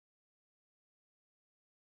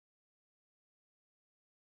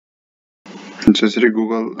जसरी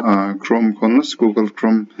Google Chrome खोल्नुस् Google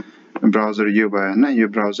Chrome browser यो भयो हैन यो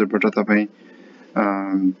ब्राउजरबाट तपाई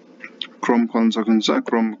क्रोम खोल्न सक्नुहुन्छ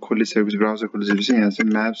क्रोम खोलिसकेपछि ब्राउजर खोलिसकेपछि यहाँ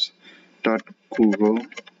चाहिँ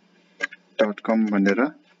maps.google.com भनेर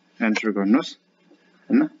एन्टर गर्नुस्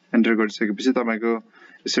हैन एन्टर गरिसकेपछि तपाईको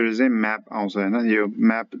यसरी चाहिँ म्याप आउँछ हैन यो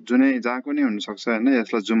म्याप जुनै जहाँको नि हुन सक्छ हैन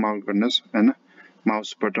यसलाई जुम आउट गर्नुस् हैन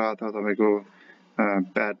माउसबाट अथवा तपाईको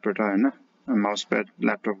प्याडबाट हैन माउस प्याड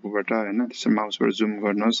ल्यापटपबाट हैन त्यसै माउसबाट जुम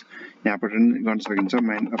गर्नुस् यहाँबाट पनि गर्न सकिन्छ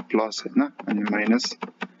प्लस हैन अनि माइनस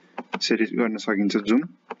यसरी गर्न सकिन्छ जुम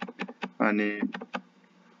अनि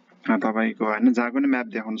तपाईको हैन जहाँको नि म्याप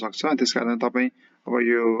देखाउन सक्छ त्यसकारण तपाई अब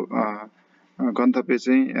यो गन्तव्य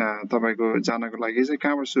चाहिँ तपाईको जानको लागि चाहिँ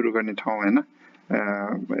कहाँबाट सुरु गर्ने ठाउँ हैन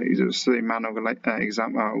जस्तै मानवको लागि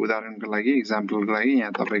उदाहरणको लागि एक्जाम्पलको लागि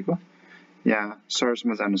यहाँ तपाईको यहाँ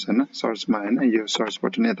सर्चमा जानुस् हैन सर्चमा हैन यो सर्च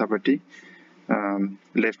बटन यतापट्टि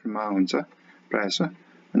लेफ्टमा हुन्छ प्रायः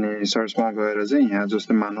अनि सर्चमा गएर चाहिँ यहाँ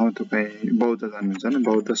जस्तै मानौ तपाई बौद्ध जानुहुन्छ हैन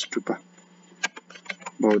बौद्ध स्तूपा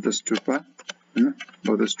हैन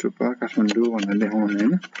बौद्ध स्तूपा काठमाडौँ भनेर लेखौँ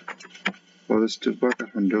हैन बौद्ध स्तूपा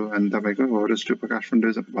काठमाडौँ अनि तपाईको बौद्ध स्तूपा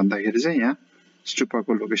काठमाडौँ भन्दाखेरि चाहिँ यहाँ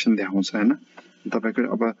स्तूपाको लोकेसन देखाउँछ हैन तपाईको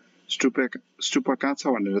अब स्तूपा कहाँ छ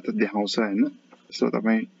भनेर त देखाउँछ हैन त्यसो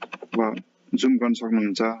तपाई अब जुम गर्न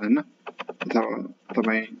सक्नुहुन्छ हैन अथवा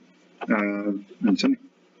तपाई हुन्छ नि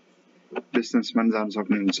डिस्टेन्समा जान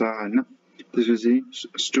सक्नुहुन्छ हैन त्यसपछि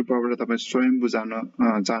स्तूपाबाट तपाई स्वयम्भू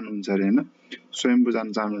जानुहुन्छ रे हैन स्वयम्भू जान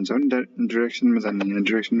चाहनुहुन्छ भने डाइरेक्सनमा जाने यहाँ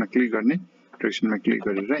डाइरेक्सनमा क्लिक गर्ने डाइरेक्सनमा क्लिक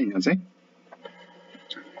गरेर यहाँ चाहिँ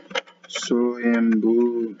स्वयम्भू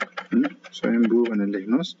हैन स्वयम्भू भनेर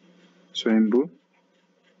लेख्नुस् स्वयम्भू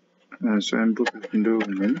काठमाडौँ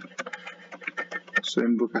भनेर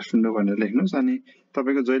स्वयम्भू काठमाडौँ भनेर लेख्नुस् अनि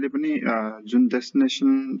तपाईको जहिले पनि जुन डेस्टिनेसन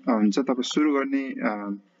हुन्छ तपाई सुरु गर्ने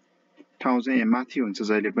ठाउँ चाहिँ माथि हुन्छ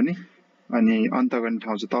जहिले पनि अनि अन्त गर्ने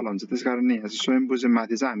ठाउँ चाहिँ तल हुन्छ त्यसकारणले यहाँ स्वयम्भू चाहिँ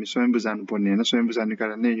माथि छ हामी स्वयम्भू जानु पर्ने हैन स्वयम्भू जाने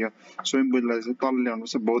कारणले यो स्वयम्भूलाई चाहिँ तल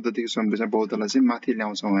ल्याउनुपर्छ बौद्धदेखि स्वयम्भू चाहिँ बौद्धलाई चाहिँ माथि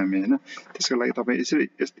ल्याउँछौं हामी हैन त्यसको लागि तपाई यसरी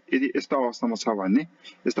यदि यस्तो अवस्थामा छ भने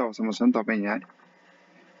यस्तो अवस्थामा छ भने तपाई यहाँ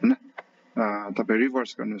हैन तपाई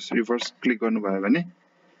रिभर्स गर्नुस् रिभर्स क्लिक गर्नुभयो भने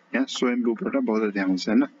यहाँ स्वयम्भूबाट बौद्ध देखाउँछ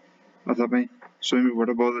हैन तपाई स्वयम्भूबाट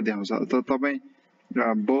बौद्ध देखाउँछ अथवा तपाई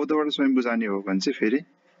बौद्धबाट स्वयम्भू जाने हो भने चाहिँ फेरि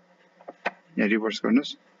यहाँ रिभर्स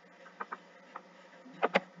गर्नुस्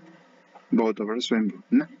बौद्धबाट स्वयम्भू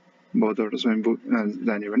हैन बौद्धबाट स्वयम्भू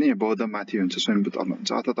जाने भने यहाँ बौद्ध माथि हुन्छ स्वयम्भू तल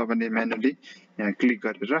हुन्छ अथवा तपाईले म्यानुअली यहाँ क्लिक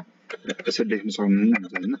गरेर यसरी लेख्न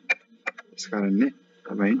सक्नुहुन्छ हैन त्यसकारणले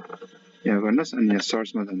तपाई यहाँ गर्नुस् अनि यहाँ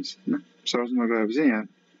सर्चमा जानुस् हैन सर्चमा गएपछि यहाँ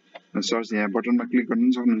सर्च यहाँ बटनमा क्लिक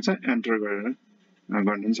गर्न सक्नुहुन्छ एन्टर गरेर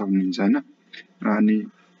गर्न सक्नुहुन्छ हैन अनि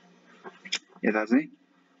यता चाहिँ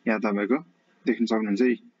यहाँ तपाईको देख्न सक्नुहुन्छ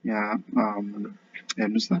यहाँ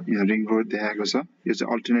हेर्नुस् न यहाँ रिङ रोड देखाएको छ यो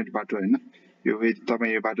चाहिँ अल्टरनेट बाटो हैन यो यदि तपाई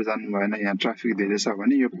यो बाटो जानु भएन यहाँ ट्राफिक धेरै छ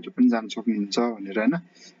भने यो बाटो पनि जान सक्नुहुन्छ भनेर हैन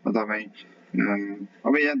तपाई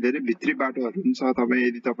अब यहाँ धेरै भित्री बाटोहरु पनि छ तपाई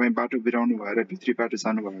यदि तपाई बाटो बिराउनु भएर भित्री बाटो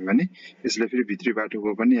जानु भयो भने यसले फेरि भित्री बाटोको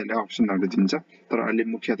पनि यसले अप्सनहरु दिन्छ तर अहिले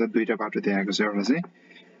मुख्यतः दुईटा बाटो देखाएको छ एउटा चाहिँ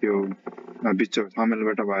यो बिचको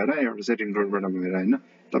थमेलबाट भएर एउटा चाहिँ रिङ रोडबाट भएर हैन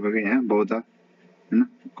तपाईको यहाँ बौद्ध हैन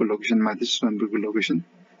को लोकेसन माथि स्वयम्भूको लोकेसन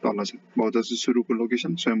तल छ बौद्ध चाहिँ सुरुको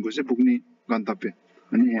लोकेसन स्वयम्भू चाहिँ पुग्ने गन्तव्य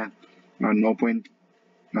अनि यहाँ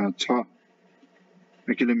 9.6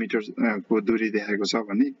 किलोमिटर को दूरी देखाएको छ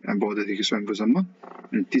भने बौद्धदेखि स्वयम्भूसम्म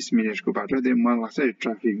 30 मिनेटको बाटो मलाई लाग्छ यो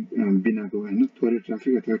ट्राफिक बिनाको हैन थोरै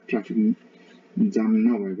ट्राफिक अथवा ट्राफिक जाम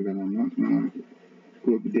नभएको बेलामा को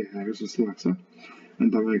देखाएको जस्तो लाग्छ अनि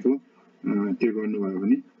तपाईको त्यो गर्नुभयो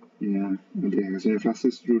भने यहाँ देखाएको छ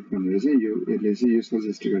फास्टेस्ट रुट भनेर चाहिँ यो यसले चाहिँ यो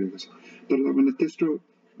सजेस्ट गरेको छ तर तपाईले त्यस्तो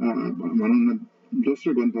भनौं न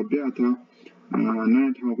दोस्रो गन्तव्य अथवा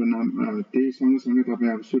नयाँ ठाउँको नाम त्यही सँगसँगै तपाई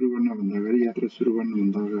अब सुरु गर्न भन्दा अगाडि यात्रा सुरु गर्न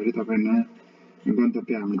भन्दा अगाडि तपाई नयाँ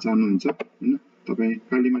गन्तव्य हामी जान्नुहुन्छ हैन तपाई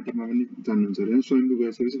कालीमाटीमा पनि जान्नुहुन्छ रे स्वयम्भू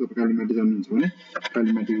गएपछि तपाई कालीमाटी जान्नुहुन्छ भने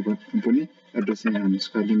कालीमाटीको पनि एड्रेस यहाँ हाल्नुस्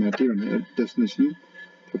कालीमाटी भनेर डेस्टिनेसन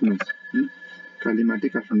थप्नुस् हैन कालीमाटी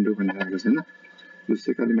काठमाडौँ भनेर आएको छ हैन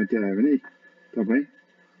जस्तै कालीमाटी आयो भने तपाई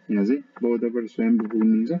यहाँ चाहिँ बौद्धबाट स्वयम्भू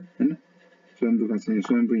पुग्नुहुन्छ हैन स्वयम्भूका चाहिँ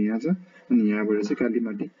स्वयम्भू यहाँ छ अनि यहाँबाट चाहिँ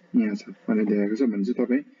कालीमाटी यहाँ छ भनेर देखाएको छ भने चाहिँ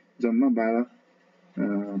तपाई जम्मा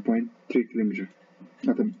 12.3 किलोमिटर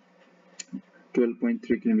अथवा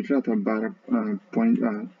 12.3 किलोमिटर अथवा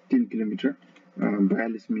 12.3 किलोमिटर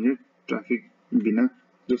 42 मिनेट ट्राफिक बिना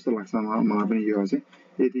जस्तो लाग्छ मलाई पनि यो चाहिँ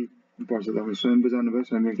यदि पर्छ तपाई स्वयम्भू जानुभयो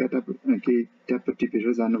स्वयम्भू ट्याप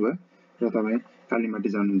टिपेर जानुभयो र तपाई कालीमाटी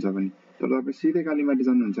जानुहुन्छ भने तर तपाई सिधै कालीमाटी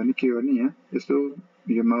जानुहुन्छ भने के गर्ने यहाँ यस्तो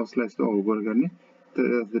यो माउसलाई यस्तो होभर गर्ने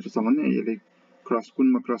त्यसरी सम्म यसले क्रस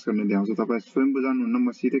कुनमा क्रस गर्ने देखाउँछ। तपाईँ स्वयम्भू जानुहुन्न,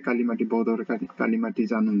 म सिधै कालीमाटी बौद्धबाट कालीमाटी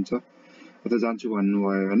जानुहुन्छ अथवा जान्छु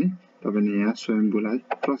भन्नुभयो भने तपाईँले यहाँ स्वयम्भूलाई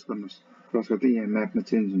क्रस गर्नुहोस्। क्रस गर्दै यहाँ म्यापमा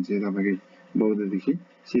चेन्ज हुन्छ तपाईँकै बौद्धदेखि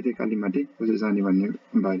सिधै कालीमाटी कसरी जाने भन्ने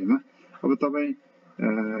बारेमा। अब तपाईँ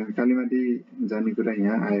कालीमाटी जाने कुरा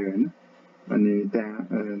यहाँ आयो होइन, अनि त्यहाँ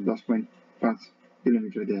 10.5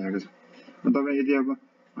 किलोमिटर देखाएको छ। तपाईँ यदि अब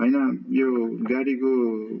होइन यो गाडीको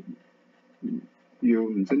यो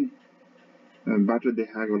हुन्छ नि बाटो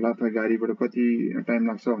देखाएको होला अथवा गाडीबाट कति टाइम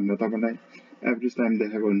लाग्छ भनेर तपाईँलाई एभरेज टाइम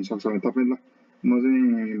देखाएको हुनसक्छ। तपाईँ ल म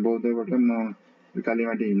चाहिँ बौद्धबाट म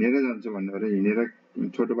कालीमाटी हिँडेर जान्छु भन्नु भएर हिँडेर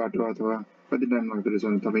छोटो बाटो अथवा कति टाइम लाग्दो रहेछ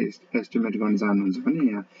भने तपाईँ एस्टिमेट गर्न चाहनुहुन्छ भने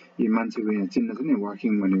यहाँ यो मान्छेको यहाँ चिन्ह छ नि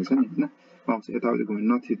वाकिङ भनेको छ नि होइन, आउँछ यताउति घुम्नु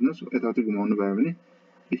नथिच्नुहोस्, यताउति घुमाउनु भयो भने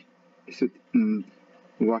यसो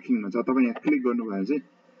वाकिङमा छ। तपाईँ यहाँ क्लिक गर्नुभयो चाहिँ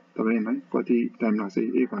तपाईँलाई कति टाइम लाग्छ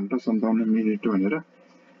 1 घन्टा 57 मिनट भनेर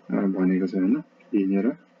भनेको छ होइन। हिँडेर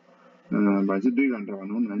भए चाहिँ 2 घन्टा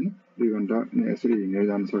भनौँ न होइन, 2 घन्टा यसरी हिँडेर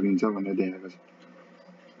जान सकिन्छ भनेर देखाएको छ।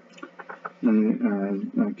 अनि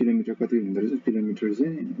किलोमिटर कति हुँदो रहेछ, किलोमिटर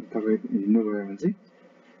चाहिँ तपाईँ हिँड्नुभयो भने चाहिँ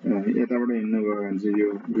यताबाट हिँड्नुभयो भने चाहिँ यो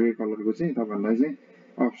ग्रे कलरको चाहिँ तपाईँहरूलाई चाहिँ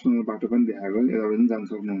अप्सनल बाटो पनि देखाएको, यताबाट पनि जान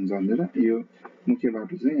सक्नुहुन्छ भनेर। यो मुख्य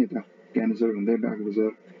बाटो चाहिँ यता क्यान्सर हुँदै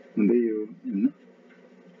बागबजार हुँदै यो होइन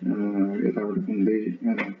यताबाट हुँदै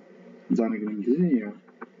जानको निम्ति चाहिँ यो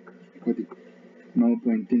कति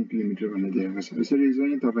 9.3 किलोमिटर भनेर देखाएको छ। यसरी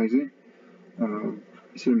चाहिँ तपाईँ चाहिँ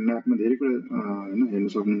यसरी म्यापमा धेरै कुरा होइन हेर्न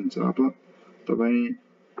सक्नुहुन्छ। अब तपाईँ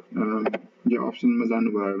यो अप्सनमा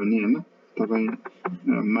जानुभयो भने होइन तपाईँ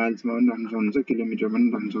माइल्समा पनि राख्न सक्नुहुन्छ, किलोमिटरमा पनि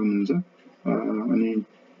राख्न सक्नुहुन्छ। अनि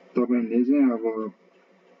तपाईँले चाहिँ अब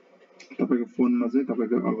तपाईँको फोनमा चाहिँ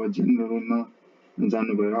तपाईँको अब जेनरलमा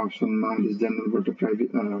जानुभयो अप्सनमा, जेनरलबाट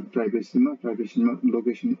प्राइभेसीमा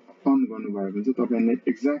लोकेसन अन गर्नुभयो भने चाहिँ तपाईँले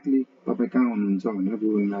एक्ज्याक्टली तपाईँ कहाँ हुनुहुन्छ भनेर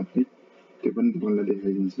गुगल म्यापले त्यो पनि तपाईँलाई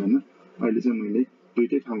देखाइदिन्छ होइन। अहिले चाहिँ मैले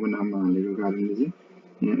दुईटै ठाउँको नाममा हालेको कारणले चाहिँ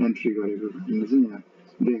यहाँ एन्ट्री गरेको कारणले चाहिँ यहाँ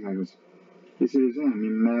देखाएको छ। त्यसरी चाहिँ हामी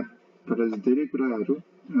म्यापबाट धेरै कुराहरू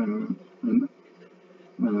होइन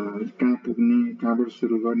कहाँ पुग्ने, कहाँबाट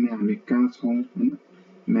सुरु गर्ने, हामी कहाँ छौँ होइन,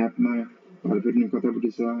 म्यापमा भरपेट्ने कतापट्टि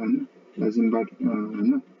छ होइन, लाइसेन्सबाट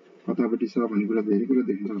होइन कतापट्टि छ भन्ने कुरा धेरै कुरा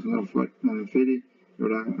देख्न सक्छौँ। फेरि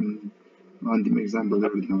एउटा अन्तिम इक्जाम्पल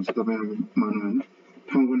देखाउँछ। तपाईँ अब मानौँ होइन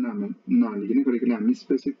ठाउँको नाम नहालिकन कहिले कहिले हामी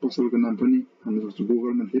स्पेसिफिक पसलको नाम पनि हाल्न सक्छौँ।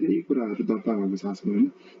 गुगलमा धेरै कुराहरू दर्ता भएको छ आजकल होइन।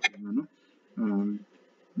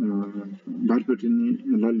 भातपट्टिनी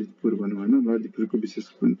ललितपुर भनौँ होइन, ललितपुरको विशेष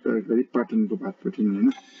गरी पाटनको भातपट्टिनी होइन,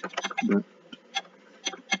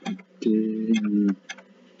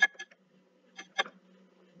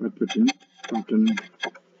 भातपट्टिनी पाटन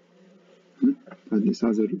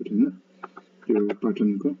साझा रुट होइन, यो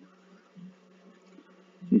पाटनको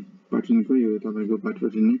यो तपाईँको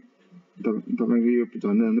भातपट्टिनी तपाईँको यो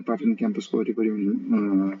झन्डै झन्डै पाटन क्याम्पसको वरिपरि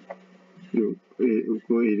यो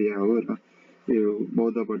को एरिया हो र यो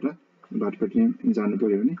बौद्धबाट भातपट्टिनी जानु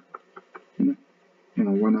पऱ्यो भने होइन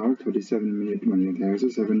 1 hour 37 minute भनेर देखाएको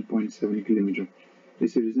छ, 7.7 किलोमिटर।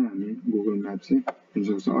 यसरी चाहिँ हामी गुगल म्याप चाहिँ हेर्न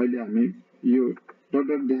सक्छौँ। अहिले हामी यो डट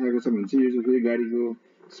देखाएको छ भने चाहिँ यो चाहिँ फेरि गाडीको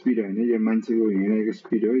स्पिड होइन, यो मान्छेको हिँडेको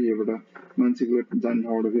स्पिड हो। योबाट मान्छेको जाने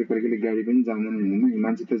ठाउँबाट फेरि कहिले कहिले गाडी पनि जाँदैन होइन,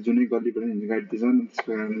 मान्छे त जुनै गल्लीबाट हिँड्छ गाडी त जान्छ।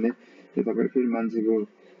 त्यसको कारणले यो तपाईँ फेरि मान्छेको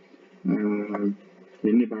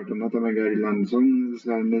हिँड्ने बाटोमा तपाईँ गाडी लानु सक्नुहुन्छ। त्यस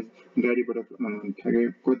कारणले गाडीबाट ठ्याक्कै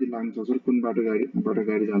कति लाग्न सक्छ र कुन गाडीबाट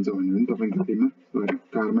गाडी जान्छ भन्ने पनि तपाईँ गाडीमा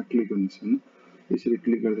कारमा क्लिक गर्नुहोस् होइन। यसरी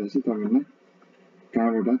क्लिक गर्दा चाहिँ तपाईँलाई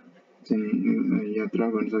कहाँबाट चाहिँ यात्रा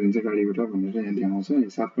गर्न सकिन्छ गाडीबाट भनेर यहाँ देखाउँछ।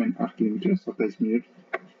 7.8 किलोमिटर 27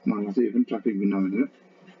 मिनटमा लाग्छ, यो पनि ट्राफिक बिना भनेर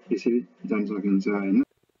यसरी जान सकिन्छ होइन।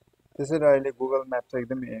 त्यसैले अहिले गुगल म्याप चाहिँ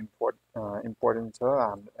एकदमै इम्पोर्टेन्ट छ,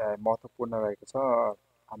 महत्त्वपूर्ण रहेको छ।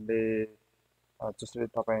 हामीले जसरी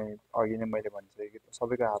तपाईँ अघि नै मैले भनिसकेँ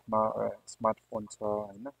सबैको हातमा स्मार्टफोन छ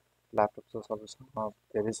होइन, ल्यापटप छ सबैसँग,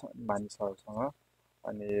 धेरै मानिसहरूसँग,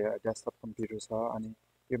 अनि डेस्कटप कम्प्युटर छ। अनि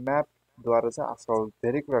यो म्यापद्वारा चाहिँ आजकल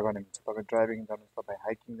धेरै कुरा गर्ने हुन्छ। तपाईँ ड्राइभिङ जानुहोस्, तपाईँ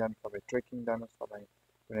हाइकिङ जानुहोस्, तपाईँ ट्रेकिङ जानुहोस्, तपाईँ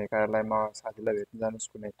कुनै कार्यालयमा साथीलाई भेट्न जानुहोस्,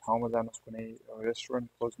 कुनै ठाउँमा जानुहोस्, कुनै रेस्टुरेन्ट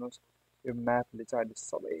खोज्नुहोस्, यो म्यापले चाहिँ अहिले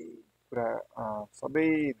सबै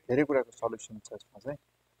धेरै कुराको सल्युसन छ यसमा चाहिँ।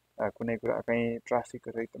 कुनै कुरा कहीँ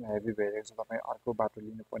ट्राफिकहरू एकदम हेभी भइरहेको छ, तपाईँ अर्को बाटो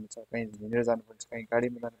लिनुपर्ने छ, कहीँ हिँडेर जानुपर्ने छ, कहीँ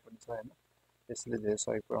गाडीमा जानुपर्ने छ होइन, त्यसले धेरै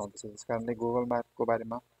सहयोग पुऱ्याउँदछ। त्यस कारणले गुगल म्यापको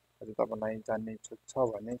बारेमा अझै तपाईँलाई जान्ने इच्छुक छ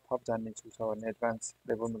भने, थप जान्ने इच्छुक छ भने, एडभान्स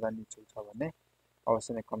लेभलमा जान्ने इच्छुक छ भने अवश्य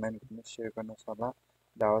नै कमेन्ट गर्नुहोस्, सेयर गर्नुहोस् होला,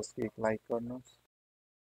 हवस् एक लाइक गर्नुहोस्।